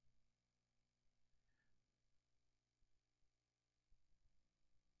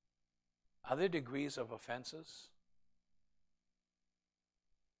 Are there degrees of offenses?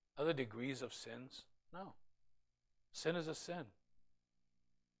 Are there degrees of sins? No. Sin is a sin.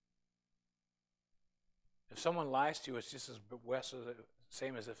 If someone lies to you, it's just as worse,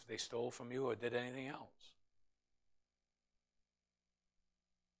 same as if they stole from you or did anything else.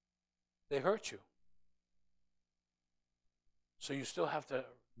 They hurt you. So you still have to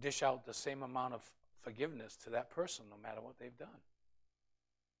dish out the same amount of forgiveness to that person, no matter what they've done.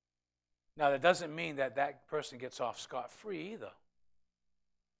 Now, that doesn't mean that that person gets off scot-free either.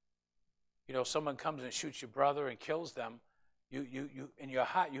 You know, someone comes and shoots your brother and kills them. You in your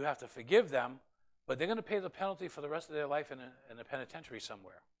heart, you have to forgive them, but they're going to pay the penalty for the rest of their life in a penitentiary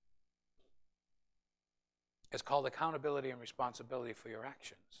somewhere. It's called accountability and responsibility for your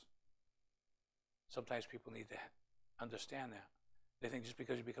actions. Sometimes people need to understand that. They think just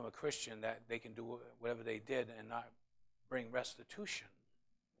because you become a Christian that they can do whatever they did and not bring restitution.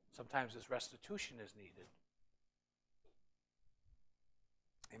 Sometimes this restitution is needed.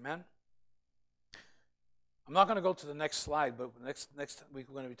 Amen? I'm not going to go to the next slide, but next week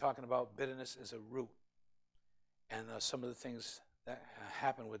we're going to be talking about bitterness as a root and some of the things that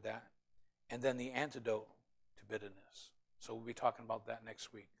happen with that, and then the antidote to bitterness. So we'll be talking about that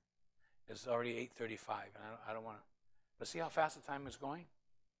next week. It's already 8:35, and I don't want to. But see how fast the time is going?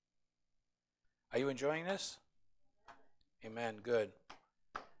 Are you enjoying this? Amen. Good.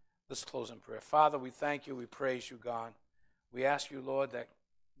 Let's close in prayer. Father, we thank you. We praise you, God. We ask you, Lord, that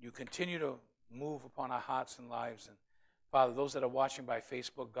you continue to move upon our hearts and lives. And Father, those that are watching by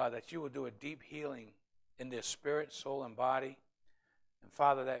Facebook, God, that you will do a deep healing in their spirit, soul, and body. And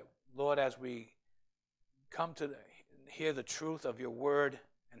Father, that, Lord, as we come to hear the truth of your word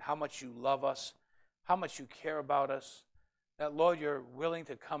and how much you love us, how much you care about us, that, Lord, you're willing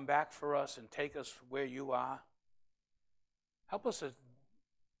to come back for us and take us where you are. Help us to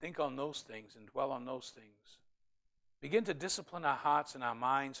think on those things and dwell on those things. Begin to discipline our hearts and our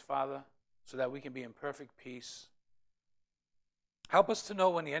minds, Father, so that we can be in perfect peace. Help us to know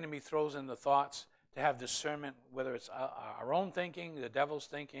when the enemy throws in the thoughts, to have discernment, whether it's our own thinking, the devil's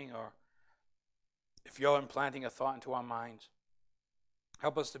thinking, or if you're implanting a thought into our minds.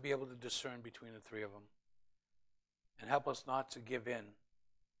 Help us to be able to discern between the three of them. And help us not to give in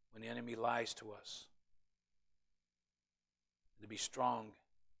when the enemy lies to us. To be strong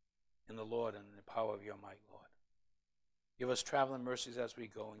in the Lord and in the power of your might, Lord. Give us traveling mercies as we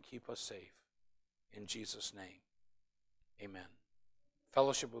go and keep us safe. In Jesus' name, amen.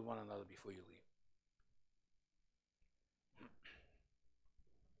 Fellowship with one another before you leave.